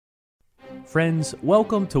Friends,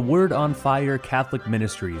 welcome to Word on Fire Catholic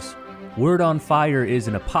Ministries. Word on Fire is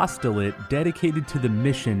an apostolate dedicated to the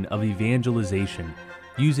mission of evangelization,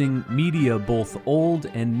 using media both old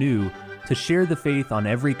and new to share the faith on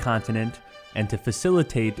every continent and to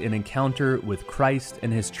facilitate an encounter with Christ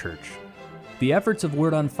and His Church. The efforts of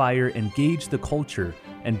Word on Fire engage the culture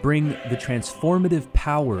and bring the transformative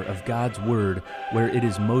power of God's Word where it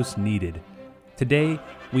is most needed. Today,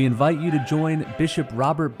 we invite you to join Bishop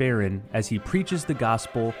Robert Barron as he preaches the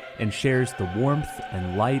gospel and shares the warmth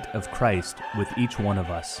and light of Christ with each one of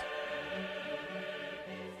us.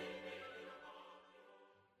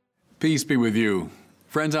 Peace be with you.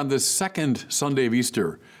 Friends, on this second Sunday of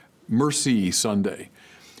Easter, Mercy Sunday,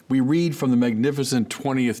 we read from the magnificent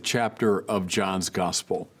 20th chapter of John's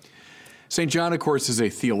Gospel. St. John, of course, is a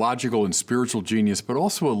theological and spiritual genius, but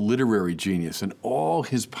also a literary genius, and all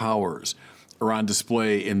his powers are on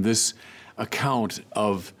display in this account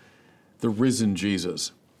of the risen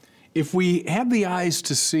Jesus. If we have the eyes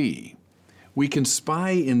to see, we can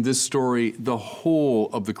spy in this story the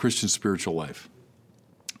whole of the Christian spiritual life.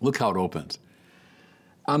 Look how it opens.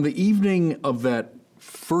 On the evening of that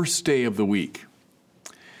first day of the week,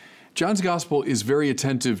 John's Gospel is very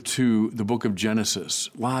attentive to the book of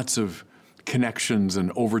Genesis, lots of connections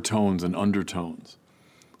and overtones and undertones.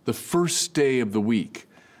 The first day of the week,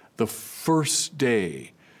 the first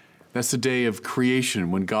day, that's the day of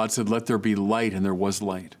creation when God said, "Let there be light," and there was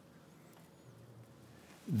light.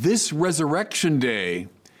 This resurrection day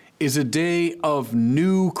is a day of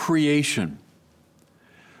new creation,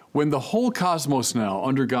 when the whole cosmos now,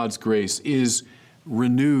 under God's grace, is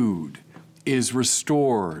renewed, is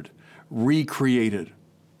restored, recreated.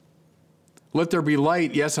 Let there be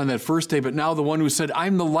light, yes, on that first day, but now the one who said,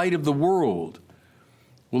 "I'm the light of the world,"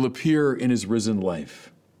 will appear in his risen life.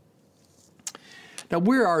 Now,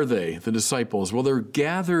 where are they, the disciples? Well, they're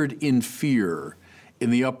gathered in fear in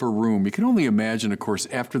the upper room. You can only imagine, of course,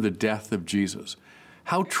 after the death of Jesus,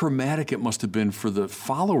 how traumatic it must have been for the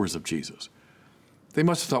followers of Jesus. They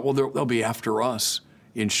must have thought, well, they'll be after us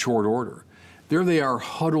in short order. There they are,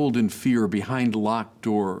 huddled in fear behind locked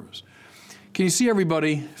doors. Can you see,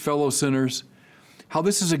 everybody, fellow sinners, how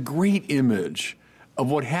this is a great image of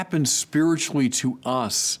what happens spiritually to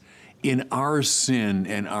us in our sin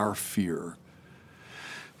and our fear?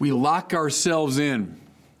 We lock ourselves in.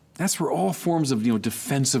 That's where all forms of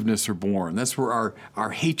defensiveness are born. That's where our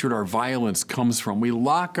hatred, our violence comes from. We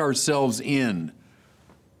lock ourselves in.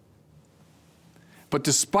 But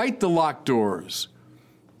despite the locked doors,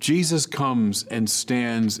 Jesus comes and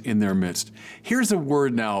stands in their midst. Here's a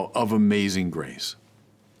word now of amazing grace.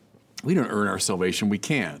 We don't earn our salvation. We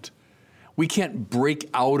can't. We can't break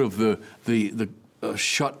out of the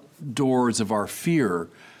shut doors of our fear,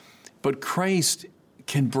 but Christ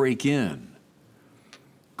can break in.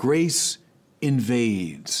 Grace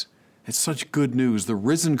invades. It's such good news. The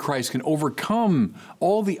risen Christ can overcome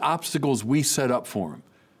all the obstacles we set up for him.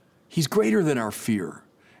 He's greater than our fear,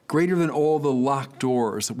 greater than all the locked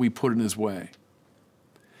doors that we put in his way.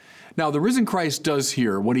 Now, the risen Christ does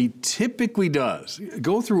here what he typically does.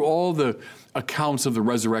 Go through all the accounts of the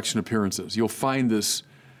resurrection appearances. You'll find this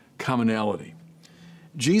commonality.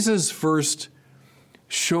 Jesus first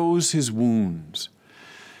shows his wounds.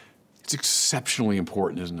 It's exceptionally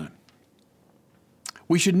important, isn't it?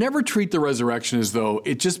 We should never treat the resurrection as though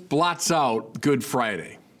it just blots out Good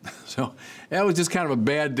Friday. So that was just kind of a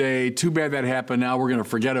bad day. Too bad that happened. Now we're going to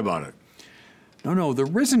forget about it. No. The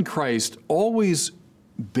risen Christ always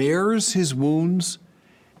bears his wounds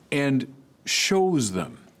and shows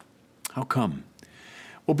them. How come?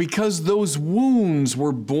 Well, because those wounds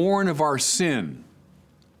were born of our sin.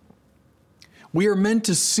 We are meant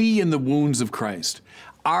to see in the wounds of Christ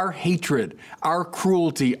our hatred, our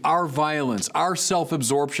cruelty, our violence, our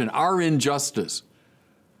self-absorption, our injustice.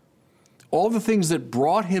 All the things that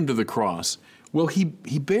brought him to the cross, well, he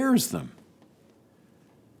bears them.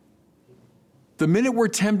 The minute we're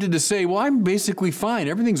tempted to say, well, I'm basically fine,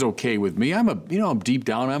 everything's okay with me, I'm deep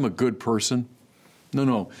down, I'm a good person.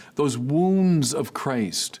 No. Those wounds of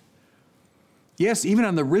Christ, yes, even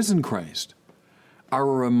on the risen Christ, are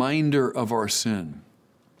a reminder of our sin.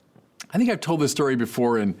 I think I've told this story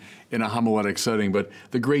before in a homiletic setting, but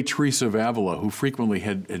the great Teresa of Avila, who frequently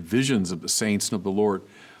had visions of the saints and of the Lord,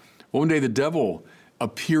 one day the devil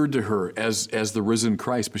appeared to her as the risen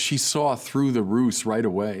Christ, but she saw through the ruse right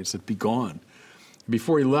away and said, "Be gone."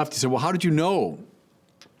 Before he left, he said, "Well, how did you know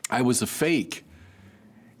I was a fake?"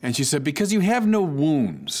 And she said, "Because you have no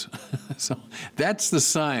wounds." So that's the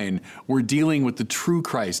sign we're dealing with the true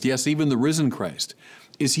Christ, yes, even the risen Christ,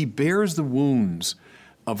 is he bears the wounds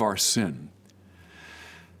of our sin.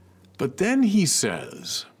 But then he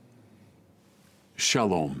says,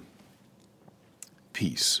 shalom,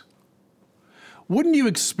 peace. Wouldn't you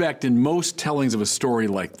expect in most tellings of a story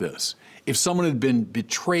like this, if someone had been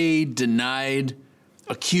betrayed, denied,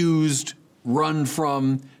 accused, run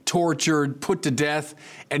from, tortured, put to death,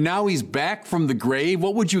 and now he's back from the grave,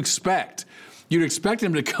 what would you expect? You'd expect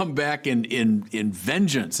him to come back in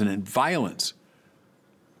vengeance and in violence.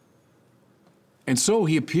 And so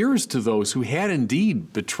he appears to those who had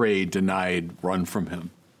indeed betrayed, denied, run from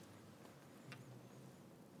him.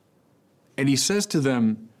 And he says to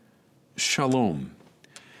them, shalom.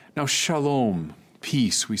 Now, shalom,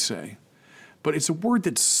 peace, we say. But it's a word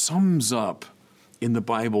that sums up in the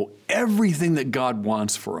Bible everything that God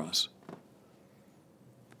wants for us.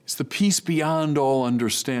 It's the peace beyond all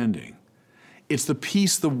understanding. It's the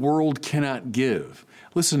peace the world cannot give.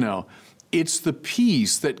 Listen now, it's the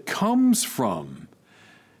peace that comes from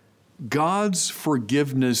God's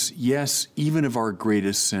forgiveness, yes, even of our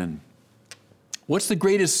greatest sin. What's the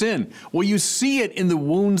greatest sin? Well, you see it in the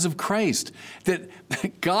wounds of Christ, that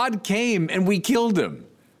God came and we killed him.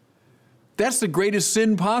 That's the greatest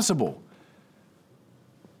sin possible.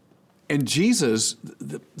 And Jesus,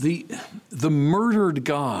 the murdered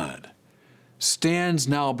God, stands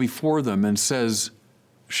now before them and says,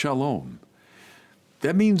 shalom.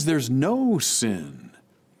 That means there's no sin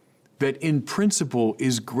that in principle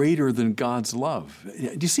is greater than God's love.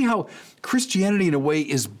 Do you see how Christianity in a way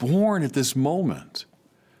is born at this moment?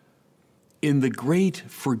 In the great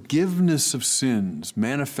forgiveness of sins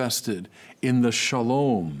manifested in the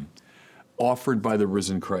shalom offered by the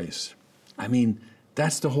risen Christ. I mean,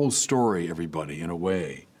 that's the whole story, everybody, in a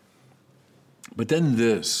way. But then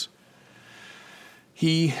this,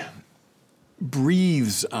 he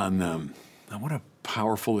breathes on them. Now, what a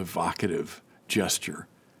powerful, evocative gesture.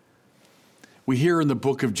 We hear in the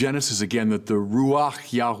book of Genesis again that the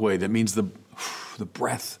Ruach Yahweh, that means the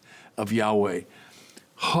breath of Yahweh,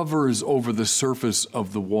 hovers over the surface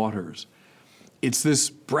of the waters. It's this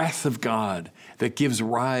breath of God that gives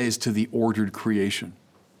rise to the ordered creation.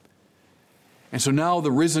 And so now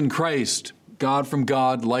the risen Christ, God from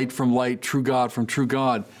God, light from light, true God from true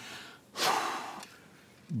God,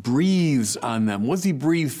 breathes on them. What does he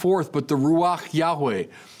breathe forth but the Ruach Yahweh,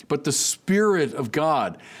 but the Spirit of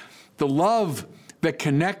God, the love that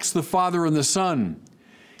connects the Father and the Son.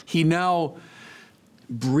 He now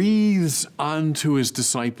breathes onto his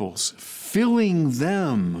disciples, filling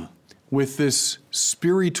them with this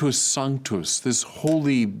Spiritus Sanctus, this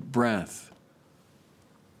holy breath.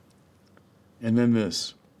 And then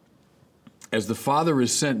this, as the Father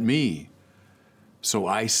has sent me, so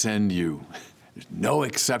I send you. There's no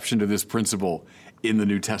exception to this principle in the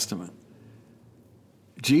New Testament.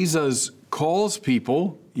 Jesus calls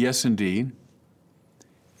people, yes, indeed,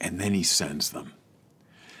 and then he sends them.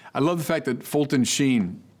 I love the fact that Fulton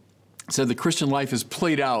Sheen said the Christian life is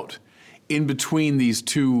played out in between these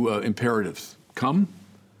two imperatives, come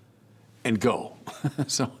and go.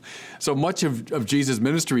 So much of Jesus'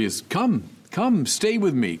 ministry is come, stay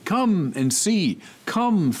with me, come and see,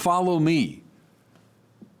 come, follow me.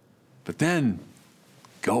 But then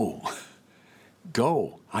go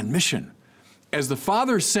on mission. As the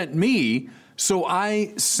Father sent me, so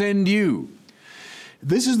I send you.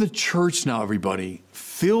 This is the church now, everybody,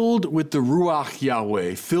 filled with the Ruach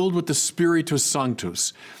Yahweh, filled with the Spiritus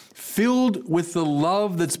Sanctus, filled with the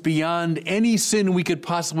love that's beyond any sin we could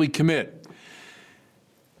possibly commit.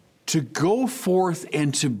 To go forth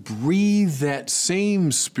and to breathe that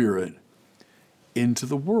same Spirit into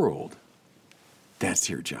the world. That's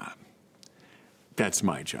your job. That's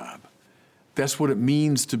my job. That's what it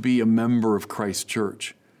means to be a member of Christ's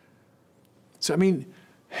church. So,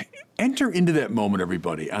 enter into that moment,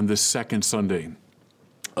 everybody, on this second Sunday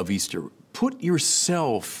of Easter. Put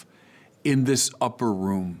yourself in this upper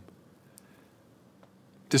room.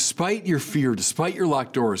 Despite your fear, despite your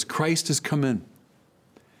locked doors, Christ has come in,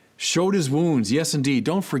 showed his wounds. Yes, indeed,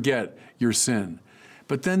 don't forget your sin.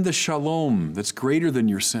 But then the shalom that's greater than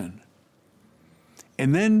your sin.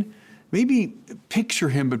 And then maybe picture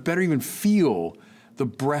him, but better even feel the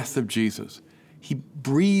breath of Jesus. He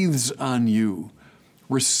breathes on you.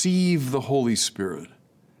 Receive the Holy Spirit.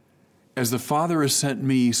 As the Father has sent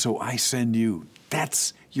me, so I send you.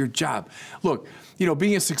 That's your job. Look,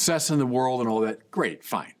 being a success in the world and all that, great,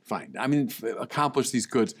 fine. Accomplish these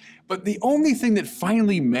goods. But the only thing that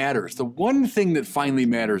finally matters, the one thing that finally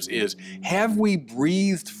matters is, have we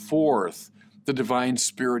breathed forth the divine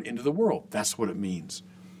Spirit into the world? That's what it means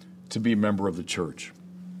to be a member of the church.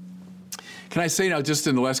 Can I say now, just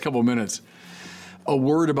in the last couple of minutes, a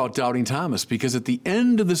word about doubting Thomas? Because at the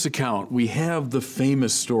end of this account, we have the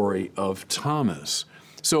famous story of Thomas,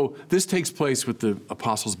 So this takes place with the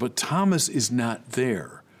apostles, but Thomas is not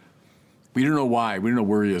there. We don't know why. We don't know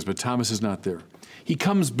where he is, but Thomas is not there. He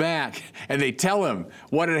comes back, and they tell him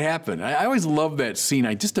what had happened. I always love that scene.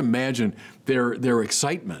 I just imagine their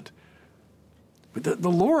excitement. But the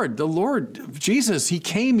Lord, Jesus, he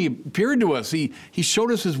came, he appeared to us. He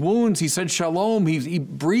showed us his wounds. He said shalom. He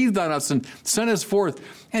breathed on us and sent us forth.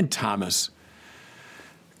 And Thomas,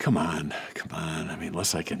 come on. I mean,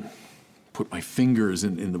 unless I can put my fingers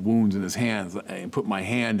in the wounds in his hands and put my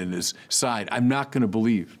hand in his side, I'm not going to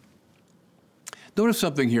believe. Notice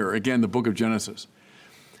something here, again, the book of Genesis.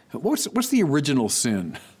 What's the original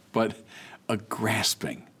sin but a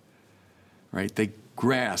grasping, right? They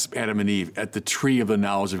grasp, Adam and Eve, at the tree of the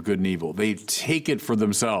knowledge of good and evil. They take it for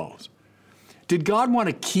themselves. Did God want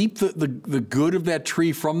to keep the good of that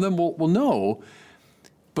tree from them? Well, no,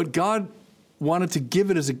 but God wanted to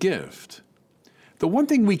give it as a gift. The one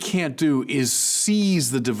thing we can't do is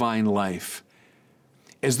seize the divine life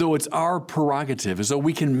as though it's our prerogative, as though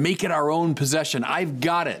we can make it our own possession. I've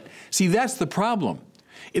got it. See, that's the problem.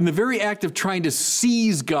 In the very act of trying to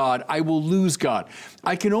seize God, I will lose God.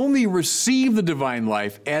 I can only receive the divine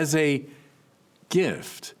life as a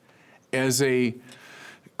gift, as a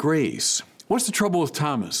grace. What's the trouble with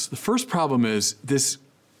Thomas? The first problem is this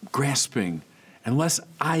grasping. Unless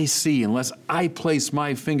I see, unless I place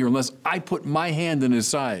my finger, unless I put my hand in his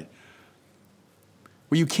side.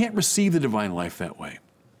 Well, you can't receive the divine life that way.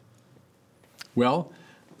 Well,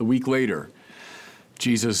 a week later,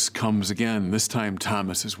 Jesus comes again. This time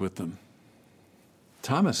Thomas is with them.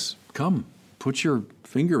 Thomas, come, put your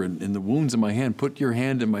finger in the wounds in my hand. Put your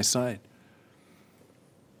hand in my side.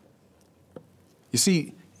 You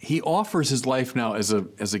see, he offers his life now as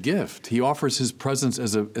a gift. He offers his presence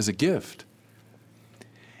as a gift.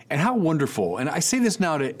 And how wonderful, and I say this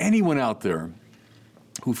now to anyone out there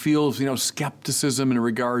who feels, skepticism in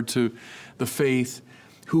regard to the faith,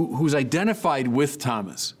 who's identified with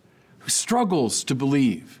Thomas, who struggles to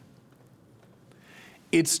believe.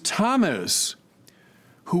 It's Thomas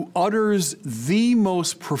who utters the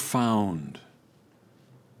most profound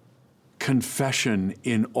confession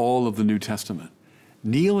in all of the New Testament.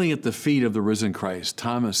 Kneeling at the feet of the risen Christ,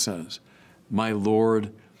 Thomas says, "My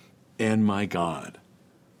Lord and my God."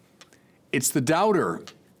 It's the doubter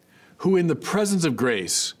who, in the presence of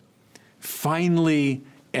grace, finally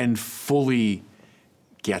and fully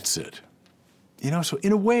gets it. So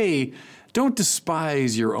in a way, don't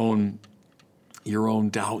despise your own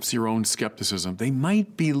doubts, your own skepticism. They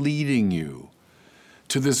might be leading you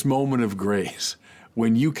to this moment of grace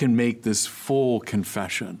when you can make this full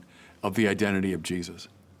confession of the identity of Jesus.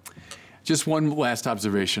 Just one last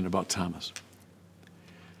observation about Thomas.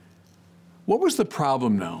 What was the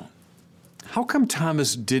problem now? How come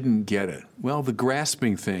Thomas didn't get it? Well, the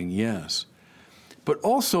grasping thing, yes. But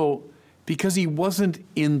also because he wasn't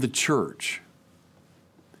in the church.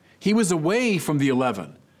 He was away from the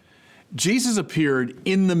 11. Jesus appeared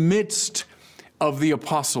in the midst of the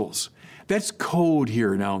apostles. That's code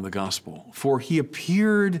here now in the gospel. For he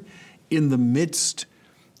appeared in the midst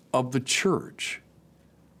of the church.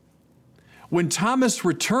 When Thomas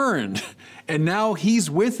returned, and now he's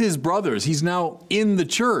with his brothers, he's now in the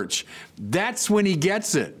church, that's when he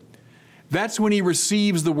gets it. That's when he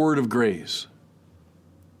receives the word of grace.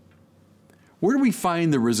 Where do we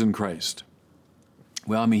find the risen Christ?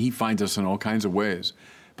 Well, he finds us in all kinds of ways.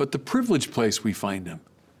 But the privileged place we find him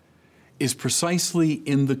is precisely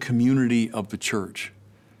in the community of the church.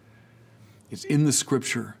 It's in the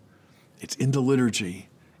scripture. It's in the liturgy.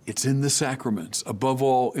 It's in the sacraments, above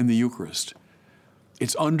all in the Eucharist.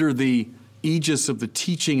 It's under the aegis of the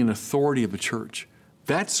teaching and authority of the church.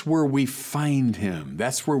 That's where we find him.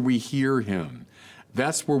 That's where we hear him.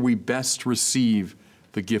 That's where we best receive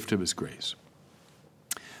the gift of his grace.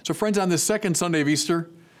 So friends, on this second Sunday of Easter,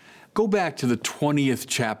 go back to the 20th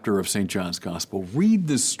chapter of St. John's Gospel. Read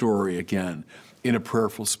this story again in a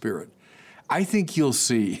prayerful spirit. I think you'll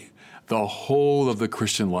see the whole of the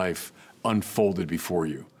Christian life unfolded before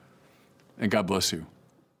you. And God bless you.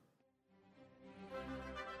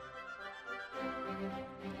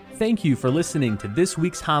 Thank you for listening to this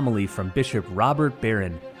week's homily from Bishop Robert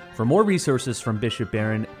Barron. For more resources from Bishop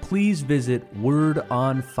Barron, please visit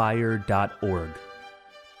wordonfire.org.